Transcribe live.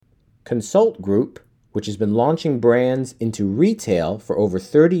Consult Group, which has been launching brands into retail for over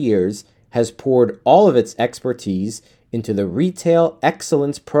 30 years, has poured all of its expertise into the Retail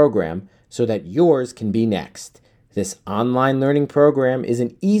Excellence Program so that yours can be next. This online learning program is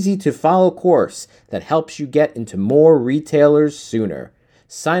an easy-to-follow course that helps you get into more retailers sooner.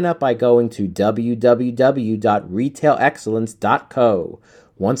 Sign up by going to www.retailexcellence.co.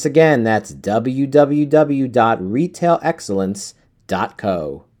 Once again, that's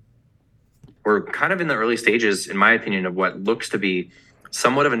www.retailexcellence.co. We're kind of in the early stages, in my opinion, of what looks to be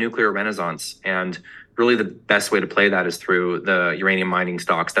somewhat of a nuclear renaissance. And really the best way to play that is through the uranium mining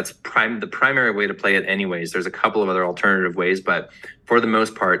stocks. That's the primary way to play it anyways. There's a couple of other alternative ways, but for the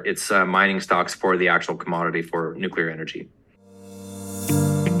most part, it's mining stocks for the actual commodity for nuclear energy.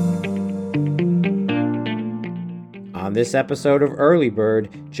 On this episode of Early Bird,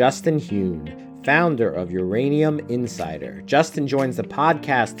 Justin Huhn, founder of Uranium Insider. Justin joins the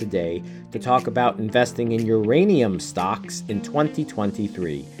podcast today to talk about investing in uranium stocks in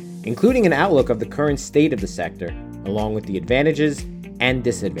 2023, including an outlook of the current state of the sector, along with the advantages and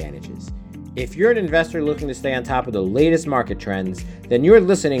disadvantages. If you're an investor looking to stay on top of the latest market trends, then you're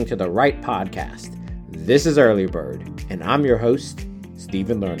listening to the right podcast. This is Early Bird, and I'm your host,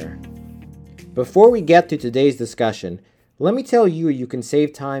 Stephen Lerner. Before we get to today's discussion, let me tell you can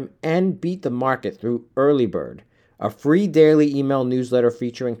save time and beat the market through Early Bird, a free daily email newsletter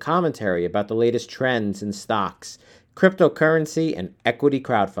featuring commentary about the latest trends in stocks, cryptocurrency, and equity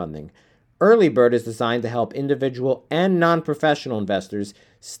crowdfunding. Early Bird is designed to help individual and non-professional investors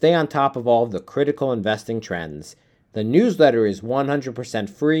stay on top of all of the critical investing trends. The newsletter is 100%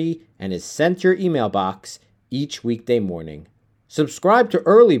 free and is sent to your email box each weekday morning. Subscribe to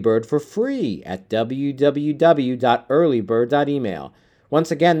Early Bird for free at www.earlybird.email. Once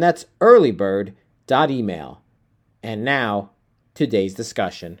again, that's earlybird.email. And now, today's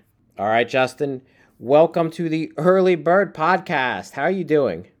discussion. All right, Justin, welcome to the Early Bird podcast. How are you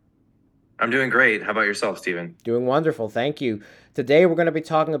doing? I'm doing great. How about yourself, Stephen? Doing wonderful. Thank you. Today, we're going to be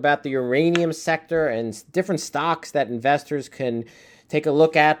talking about the uranium sector and different stocks that investors can take a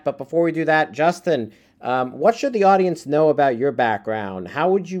look at. But before we do that, Justin, what should the audience know about your background? How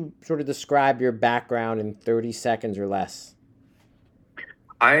would you sort of describe your background in 30 seconds or less?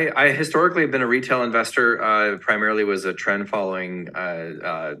 I historically have been a retail investor, primarily was a trend-following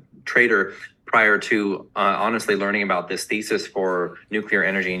trader prior to honestly learning about this thesis for nuclear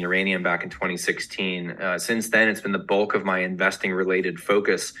energy and uranium back in 2016. Since then, it's been the bulk of my investing-related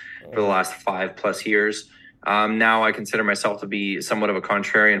focus for the last 5+ years. Now I consider myself to be somewhat of a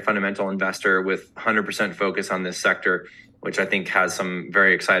contrarian fundamental investor with 100% focus on this sector, which I think has some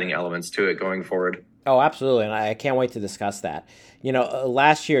very exciting elements to it going forward. Oh, absolutely. And I can't wait to discuss that. You know,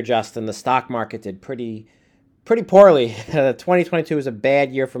 last year, Justin, the stock market did pretty poorly. 2022 was a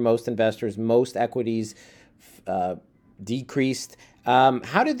bad year for most investors. Most equities decreased.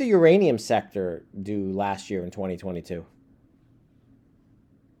 How did the uranium sector do last year in 2022?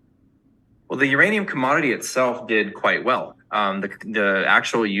 Well, the uranium commodity itself did quite well. The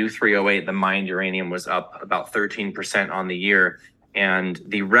actual U3O8, the mined uranium, was up about 13% on the year. And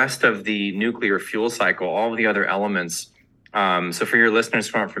the rest of the nuclear fuel cycle, all of the other elements. So for your listeners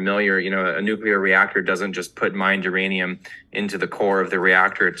who aren't familiar, you know, a nuclear reactor doesn't just put mined uranium into the core of the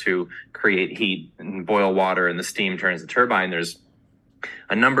reactor to create heat and boil water and the steam turns the turbine. There's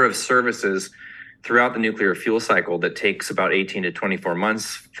a number of services throughout the nuclear fuel cycle that takes about 18 to 24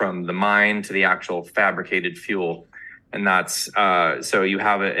 months from the mine to the actual fabricated fuel. And that's so you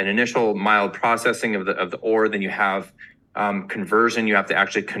have an initial mild processing of the ore, then you have conversion. You have to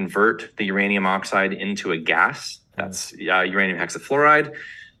actually convert the uranium oxide into a gas. That's uranium hexafluoride.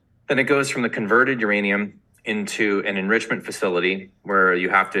 Then it goes from the converted uranium into an enrichment facility where you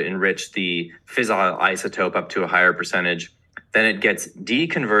have to enrich the fissile isotope up to a higher percentage. Then it gets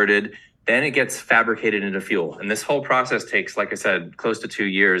deconverted. Then it gets fabricated into fuel. And this whole process takes, like I said, close to 2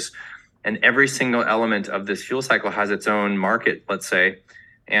 years. And every single element of this fuel cycle has its own market, let's say,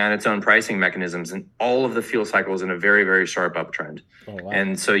 and its own pricing mechanisms. And all of the fuel cycle is in a very, very sharp uptrend. Oh, wow.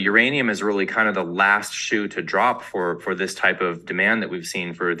 And so uranium is really kind of the last shoe to drop for this type of demand that we've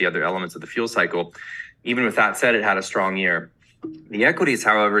seen for the other elements of the fuel cycle. Even with that said, it had a strong year. The equities,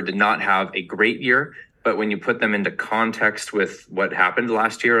 however, did not have a great year. But when you put them into context with what happened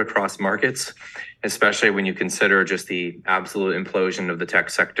last year across markets, especially when you consider just the absolute implosion of the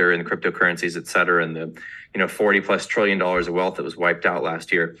tech sector and the cryptocurrencies, et cetera, and the $40+ trillion of wealth that was wiped out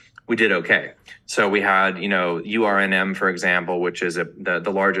last year, we did okay. So we had, URNM, for example, which is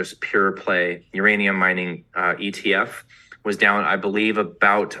the largest pure play uranium mining ETF, was down, I believe,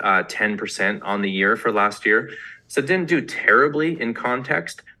 about 10% on the year for last year. So it didn't do terribly in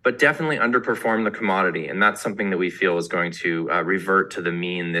context, but definitely underperformed the commodity. And that's something that we feel is going to revert to the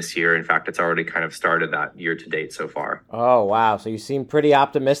mean this year. In fact, it's already kind of started that year to date so far. Oh, wow. So you seem pretty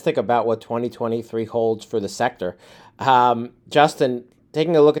optimistic about what 2023 holds for the sector. Justin,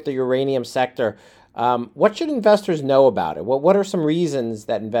 taking a look at the uranium sector, what should investors know about it? What are some reasons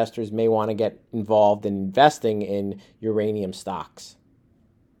that investors may want to get involved in investing in uranium stocks?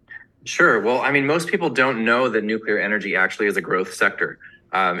 Sure. Well, I mean, most people don't know that nuclear energy actually is a growth sector,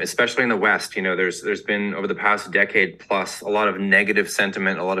 especially in the West. You know, there's been over the past decade plus a lot of negative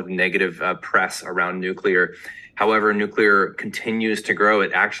sentiment, a lot of negative press around nuclear. However, nuclear continues to grow.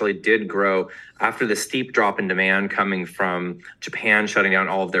 It actually did grow after the steep drop in demand coming from Japan shutting down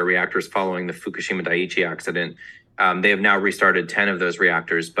all of their reactors following the Fukushima Daiichi accident. They have now restarted 10 of those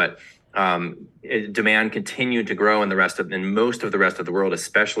reactors, but demand continued to grow in most of the rest of the world,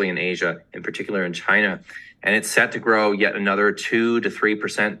 especially in Asia, in particular in China. And it's set to grow yet another 2 to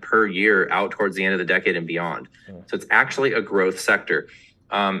 3% per year out towards the end of the decade and beyond. So it's actually a growth sector.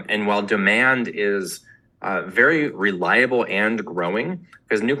 And while demand is very reliable and growing,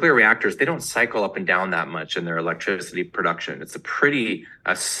 because nuclear reactors, they don't cycle up and down that much in their electricity production. It's a pretty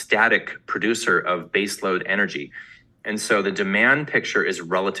static producer of baseload energy. And so the demand picture is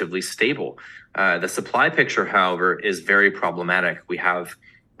relatively stable. The supply picture, however, is very problematic. We have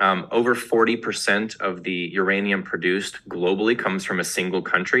over 40% of the uranium produced globally comes from a single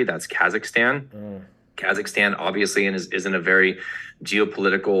country. That's Kazakhstan. Kazakhstan obviously is in a very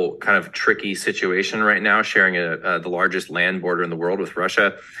geopolitical kind of tricky situation right now, sharing the largest land border in the world with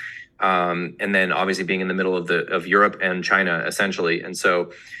Russia. And then obviously being in the middle of Europe and China, essentially. And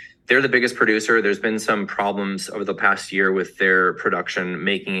so they're the biggest producer. There's been some problems over the past year with their production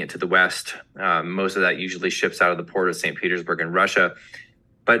making it to the West. Most of that usually ships out of the port of St. Petersburg in Russia.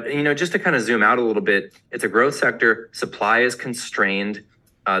 But, you know, just to kind of zoom out a little bit, it's a growth sector. Supply is constrained.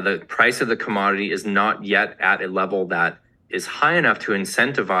 The price of the commodity is not yet at a level that is high enough to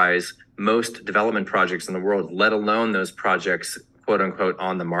incentivize most development projects in the world, let alone those projects, quote unquote,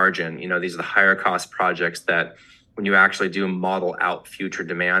 on the margin. You know, these are the higher cost projects that when you actually do model out future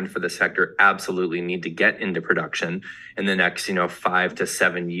demand for the sector, absolutely need to get into production in the next, 5 to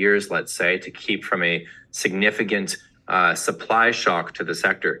 7 years, let's say, to keep from a significant supply shock to the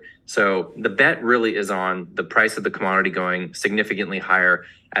sector. So the bet really is on the price of the commodity going significantly higher,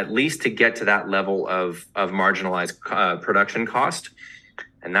 at least to get to that level of marginalized production cost.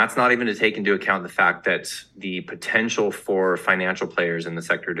 And that's not even to take into account the fact that the potential for financial players in the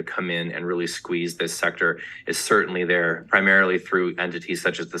sector to come in and really squeeze this sector is certainly there, primarily through entities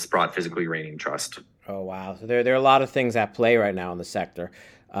such as the Sprott Physical Uranium Trust. Oh, wow. So there are a lot of things at play right now in the sector.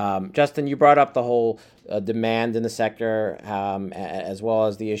 Justin, you brought up the whole demand in the sector, as well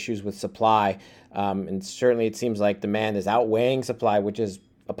as the issues with supply. And certainly it seems like demand is outweighing supply, which is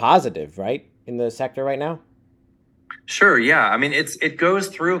a positive, right, in the sector right now? Sure. Yeah. I mean, it goes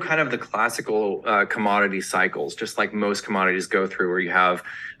through kind of the classical commodity cycles, just like most commodities go through, where you have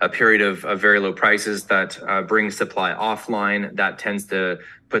a period of very low prices that brings supply offline. That tends to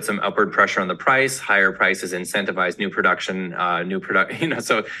put some upward pressure on the price. Higher prices incentivize new production,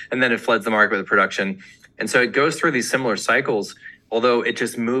 So, and then it floods the market with production. And so it goes through these similar cycles, although it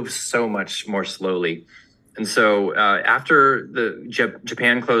just moves so much more slowly. And so after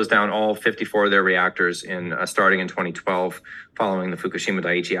Japan closed down all 54 of their reactors starting in 2012, following the Fukushima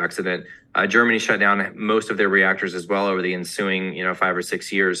Daiichi accident, Germany shut down most of their reactors as well over the ensuing 5 or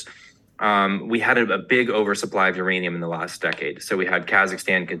 6 years. We had a big oversupply of uranium in the last decade. So we had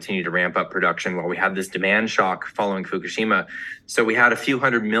Kazakhstan continue to ramp up production while we had this demand shock following Fukushima. So we had a few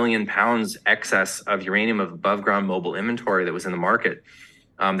 100 million pounds excess of uranium of above ground mobile inventory that was in the market.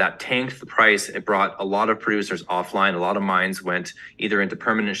 That tanked the price. It brought a lot of producers offline. A lot of mines went either into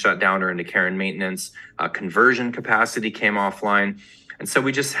permanent shutdown or into care and maintenance. Conversion capacity came offline. And so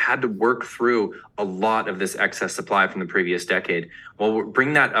we just had to work through a lot of this excess supply from the previous decade. Well, we'll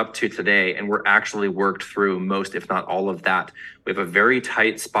bring that up to today, and we're actually worked through most, if not all of that. We have a very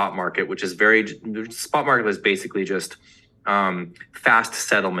tight spot market, the spot market is basically just fast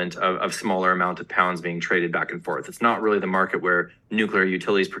settlement of smaller amount of pounds being traded back and forth. It's not really the market where nuclear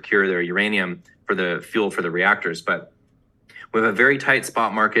utilities procure their uranium for the fuel for the reactors, but we have a very tight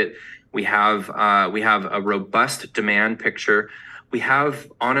spot market. We have a robust demand picture. We have,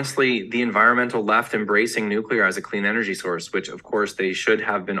 honestly, the environmental left embracing nuclear as a clean energy source, which of course they should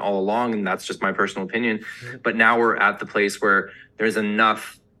have been all along, and that's just my personal opinion. But now we're at the place where there's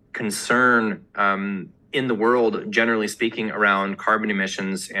enough concern in the world, generally speaking, around carbon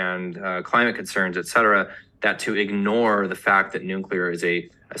emissions and climate concerns, et cetera, that to ignore the fact that nuclear is a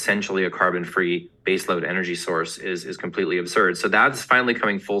essentially a carbon-free baseload energy source is completely absurd. So that's finally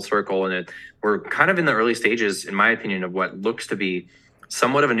coming full circle, and we're kind of in the early stages, in my opinion, of what looks to be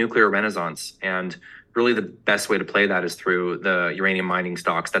somewhat of a nuclear renaissance. And really the best way to play that is through the uranium mining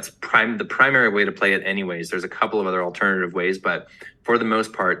stocks. That's the primary way to play it anyways. There's a couple of other alternative ways, but for the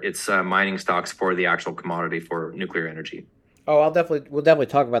most part, it's mining stocks for the actual commodity for nuclear energy. Oh, we'll definitely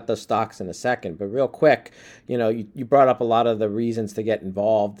talk about those stocks in a second. But real quick, you brought up a lot of the reasons to get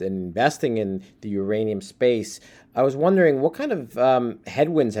involved in investing in the uranium space. I was wondering, what kind of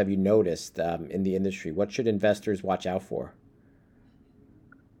headwinds have you noticed in the industry? What should investors watch out for?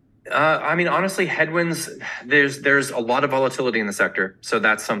 Honestly, headwinds, there's a lot of volatility in the sector. So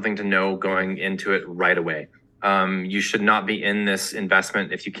that's something to know going into it right away. You should not be in this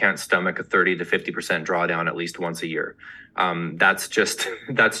investment if you can't stomach a 30 to 50% drawdown at least once a year. That's just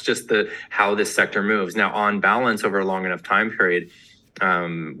how this sector moves. Now, on balance, over a long enough time period,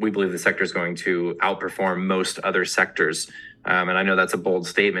 we believe the sector is going to outperform most other sectors. And I know that's a bold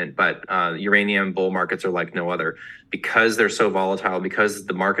statement, but uranium bull markets are like no other because they're so volatile, because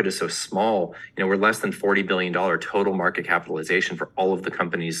the market is so small. We're less than $40 billion total market capitalization for all of the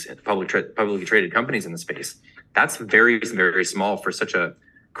companies, publicly traded companies in the space. That's very, very small for such a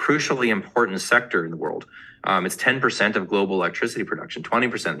crucially important sector in the world. It's 10% of global electricity production,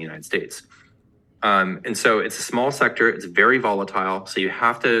 20% in the United States. And so it's a small sector. It's very volatile. So you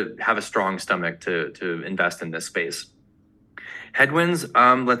have to have a strong stomach to invest in this space. Headwinds,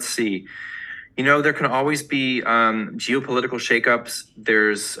 let's see. There can always be geopolitical shakeups.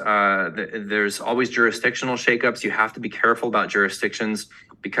 There's always jurisdictional shakeups. You have to be careful about jurisdictions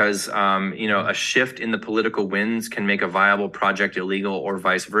because a shift in the political winds can make a viable project illegal or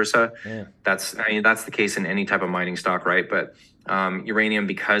vice versa. Yeah. That's the case in any type of mining stock, right? But uranium,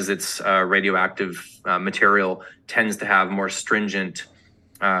 because it's radioactive material, tends to have more stringent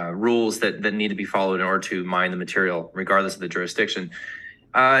rules that need to be followed in order to mine the material, regardless of the jurisdiction.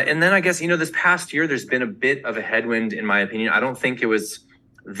 And then I guess, this past year, there's been a bit of a headwind, in my opinion. I don't think it was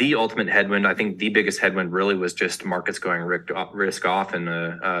the ultimate headwind. I think the biggest headwind really was just markets going risk off and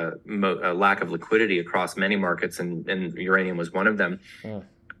a lack of liquidity across many markets, and uranium was one of them. Yeah.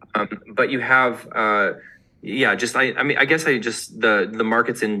 But you have, the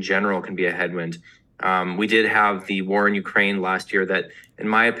markets in general can be a headwind. We did have the war in Ukraine last year that, in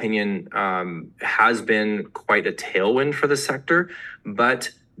my opinion, has been quite a tailwind for the sector, but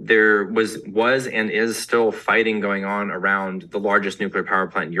there was and is still fighting going on around the largest nuclear power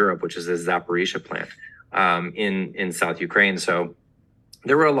plant in Europe, which is the Zaporizhzhia plant in South Ukraine. So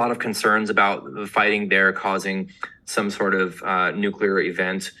there were a lot of concerns about the fighting there causing some sort of nuclear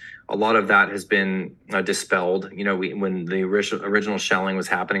event. A lot of that has been dispelled. When the original shelling was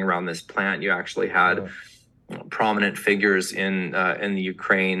happening around this plant, you actually had prominent figures in the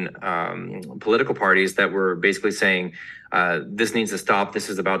Ukraine political parties that were basically saying, this needs to stop. This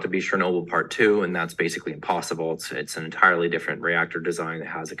is about to be Chernobyl Part 2, and that's basically impossible. It's an entirely different reactor design that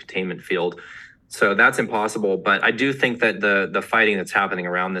has a containment field. So that's impossible. But I do think that the fighting that's happening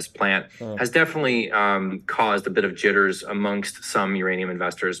around this plant has definitely caused a bit of jitters amongst some uranium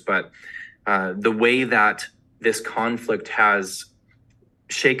investors. But the way that this conflict has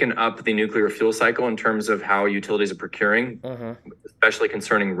shaken up the nuclear fuel cycle in terms of how utilities are procuring, especially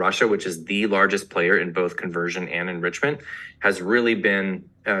concerning Russia, which is the largest player in both conversion and enrichment, has really been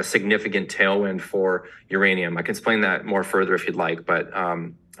a significant tailwind for uranium. I can explain that more further if you'd like, but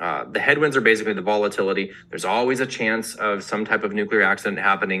the headwinds are basically the volatility. There's always a chance of some type of nuclear accident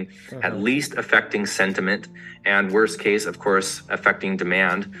happening, at least affecting sentiment, and worst case, of course, affecting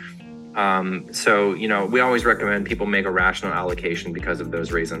demand. So, we always recommend people make a rational allocation because of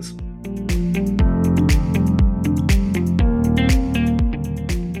those reasons.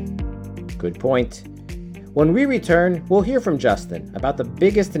 Good point. When we return, we'll hear from Justin about the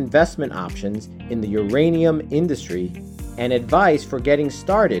biggest investment options in the uranium industry and advice for getting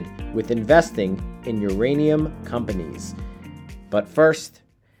started with investing in uranium companies. But first,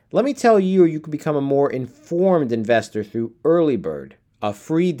 let me tell you can become a more informed investor through Early Bird, a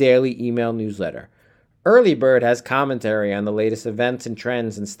free daily email newsletter. Early Bird has commentary on the latest events and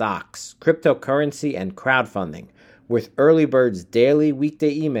trends in stocks, cryptocurrency, and crowdfunding. With Early Bird's daily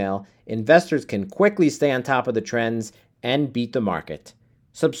weekday email, investors can quickly stay on top of the trends and beat the market.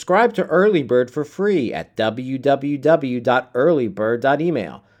 Subscribe to Early Bird for free at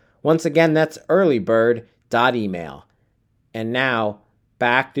www.earlybird.email. Once again, that's earlybird.email. And now,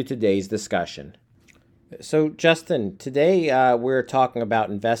 back to today's discussion. So, Justin, today we're talking about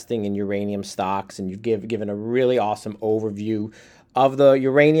investing in uranium stocks, and you've given a really awesome overview of the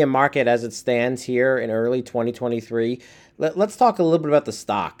uranium market as it stands here in early 2023. Let's talk a little bit about the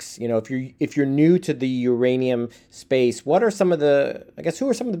stocks. If you're new to the uranium space, what are some of who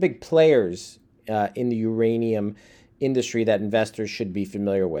are some of the big players in the uranium industry that investors should be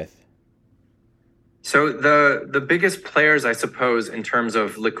familiar with? So the biggest players, I suppose, in terms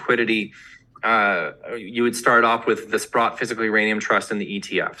of liquidity, you would start off with the Sprott Physical Uranium Trust and the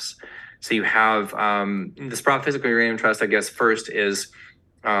ETFs. So you have the Sprott Physical Uranium Trust, I guess, first is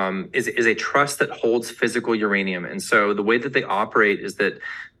a trust that holds physical uranium. And so the way that they operate is that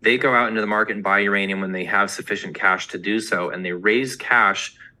they go out into the market and buy uranium when they have sufficient cash to do so, and they raise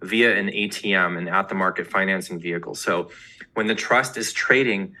cash via an ATM and at the market financing vehicle. So when the trust is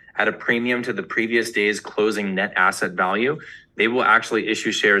trading at a premium to the previous day's closing net asset value, they will actually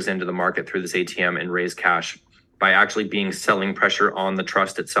issue shares into the market through this ATM and raise cash by actually being selling pressure on the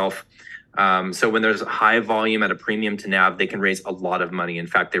trust itself. So when there's high volume at a premium to NAV, they can raise a lot of money. In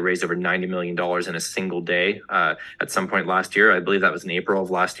fact, they raised over $90 million in a single day at some point last year. I believe that was in April of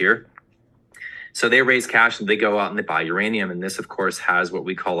last year. So they raise cash and they go out and they buy uranium. And this, of course, has what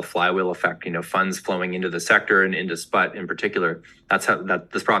we call a flywheel effect, funds flowing into the sector and into SPUT in particular. That's how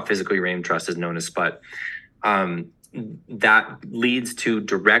the Sprott Physical Uranium Trust is known as SPUT. That leads to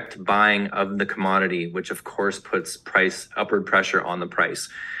direct buying of the commodity, which of course puts upward pressure on the price.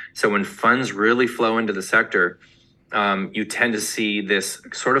 So when funds really flow into the sector, you tend to see this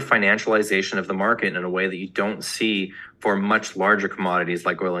sort of financialization of the market in a way that you don't see for much larger commodities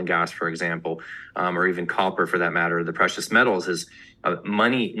like oil and gas, for example, or even copper for that matter. The precious metals is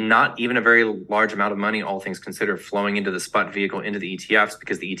money, not even a very large amount of money, all things considered, flowing into the SPUT vehicle, into the ETFs,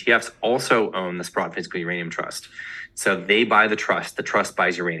 because the ETFs also own the Sprott Physical Uranium Trust. So they buy the trust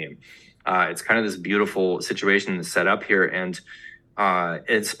buys uranium. It's kind of this beautiful situation that's set up here. And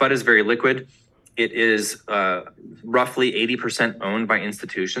SPUT is very liquid. It is roughly 80% owned by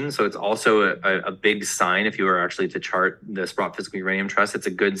institutions. So it's also a big sign if you were actually to chart the Sprott Physical Uranium Trust. It's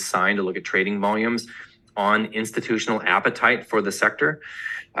a good sign to look at trading volumes on institutional appetite for the sector.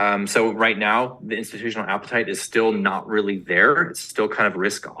 So right now, the institutional appetite is still not really there. It's still kind of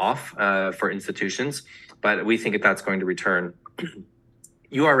risk off for institutions, but we think that's going to return.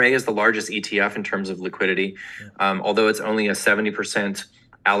 URA is the largest ETF in terms of liquidity, although it's only a 70%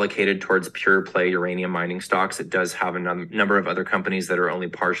 allocated towards pure play uranium mining stocks. It does have a number of other companies that are only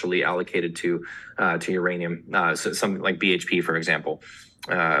partially allocated to uranium. So something like BHP, for example,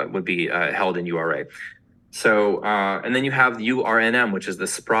 would be held in URA. So, and then you have URNM, which is the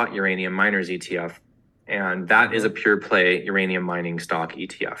Sprott Uranium Miners ETF. And that is a pure play uranium mining stock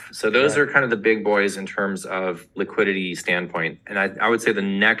ETF. So those are kind of the big boys in terms of liquidity standpoint. And I would say the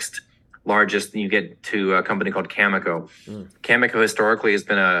next largest, you get to a company called Cameco. Cameco historically has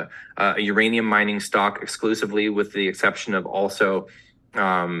been a uranium mining stock exclusively, with the exception of also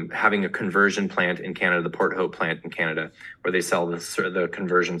having a conversion plant in Canada, the Port Hope plant in Canada, where they sell the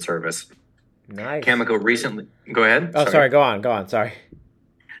conversion service. Nice. Cameco recently, go ahead. Oh, sorry, go on. Sorry.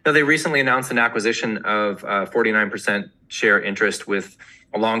 No, they recently announced an acquisition of 49% share interest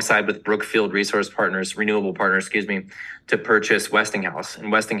alongside with Brookfield Renewable Partners, to purchase Westinghouse.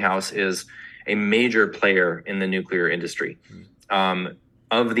 And Westinghouse is a major player in the nuclear industry.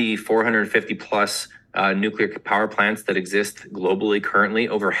 Of the 450 plus nuclear power plants that exist globally currently,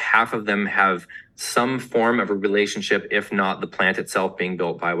 over half of them have some form of a relationship, if not the plant itself being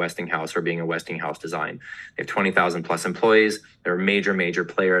built by Westinghouse or being a Westinghouse design. They have 20,000 plus employees. They're a major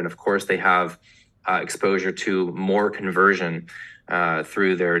player. And of course, they have exposure to more conversion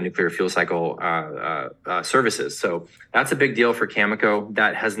through their nuclear fuel cycle services. So that's a big deal for Cameco.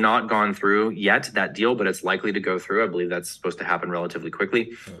 That has not gone through yet, that deal, but it's likely to go through. I believe that's supposed to happen relatively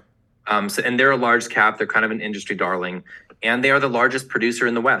quickly. And they're a large cap. They're kind of an industry darling, and they are the largest producer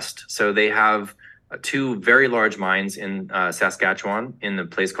in the West. So they have two very large mines in Saskatchewan, in the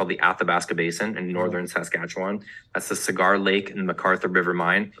place called the Athabasca Basin in northern Saskatchewan. That's the Cigar Lake and McArthur River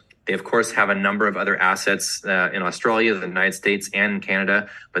mine. They, of course, have a number of other assets in Australia, the United States, and Canada,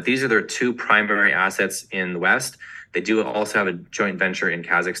 but these are their two primary assets in the West. They do also have a joint venture in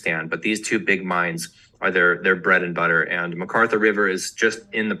Kazakhstan, but these two big mines are their bread and butter. And McArthur River is just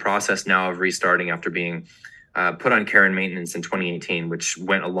in the process now of restarting after being put on care and maintenance in 2018, which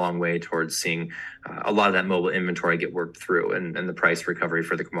went a long way towards seeing a lot of that mobile inventory get worked through and the price recovery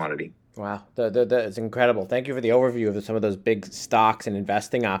for the commodity. Wow, it's incredible. Thank you for the overview of some of those big stocks and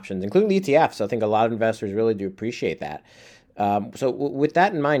investing options, including ETFs. I think a lot of investors really do appreciate that. So with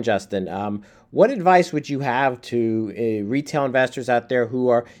that in mind, Justin, what advice would you have to retail investors out there who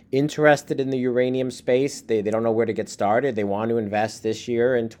are interested in the uranium space? They don't know where to get started. They want to invest this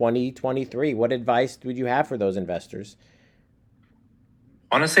year in 2023. What advice would you have for those investors?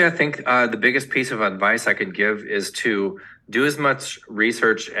 Honestly, I think the biggest piece of advice I could give is to do as much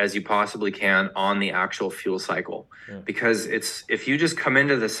research as you possibly can on the actual fuel cycle. Because if you just come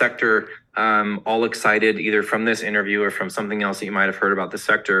into the sector all excited, either from this interview or from something else that you might have heard about the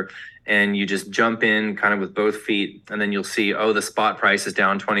sector, and you just jump in kind of with both feet, and then you'll see, oh, the spot price is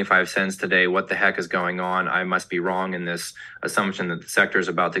down 25 cents today. What the heck is going on? I must be wrong in this assumption that the sector is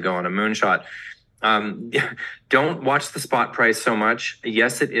about to go on a moonshot. Don't watch the spot price so much.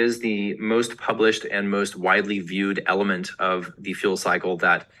 Yes, it is the most published and most widely viewed element of the fuel cycle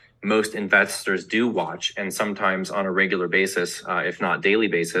that most investors do watch, and sometimes on a regular basis, if not daily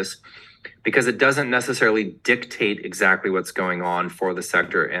basis, because it doesn't necessarily dictate exactly what's going on for the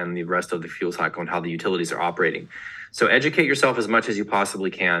sector and the rest of the fuel cycle and how the utilities are operating. So educate yourself as much as you possibly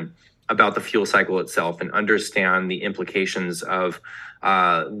can about the fuel cycle itself and understand the implications of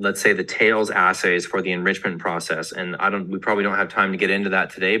let's say the tails assays for the enrichment process. And we probably don't have time to get into that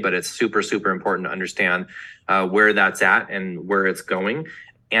today, but it's super, super important to understand where that's at and where it's going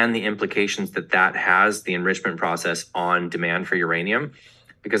and the implications that has, the enrichment process, on demand for uranium.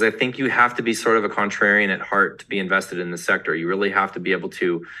 Because I think you have to be sort of a contrarian at heart to be invested in the sector. You really have to be able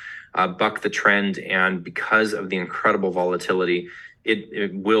to buck the trend. And because of the incredible volatility,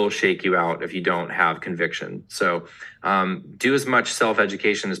 it will shake you out if you don't have conviction. So do as much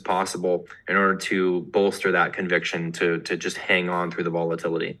self-education as possible in order to bolster that conviction to just hang on through the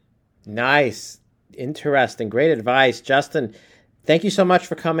volatility. Nice. Interesting. Great advice. Justin, thank you so much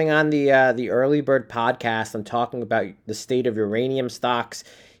for coming on the Early Bird podcast and talking about the state of uranium stocks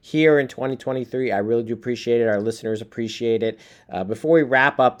here in 2023. I really do appreciate it. Our listeners appreciate it. Before we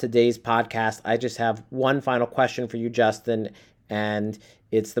wrap up today's podcast, I just have one final question for you, Justin. And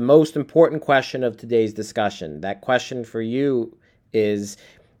it's the most important question of today's discussion. That question for you is,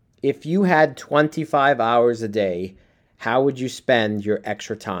 if you had 25 hours a day, how would you spend your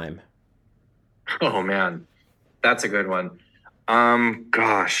extra time? Oh, man, that's a good one.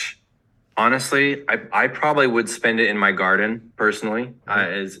 Gosh, honestly, I probably would spend it in my garden personally,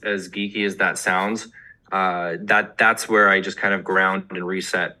 as geeky as that sounds. That's where I just kind of ground and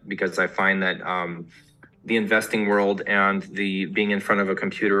reset, because I find that the investing world and the being in front of a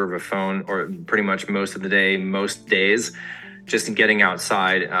computer or a phone, or pretty much most of the day, most days, just getting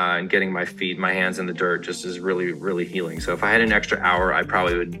outside and getting my hands in the dirt just is really, really healing. So if I had an extra hour, I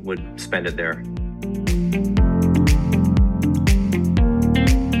probably would spend it there.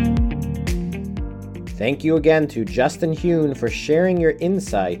 Thank you again to Justin Huhn for sharing your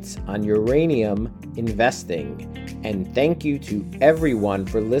insights on uranium investing. And thank you to everyone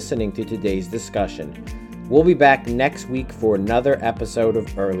for listening to today's discussion. We'll be back next week for another episode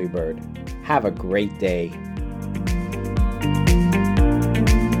of Early Bird. Have a great day.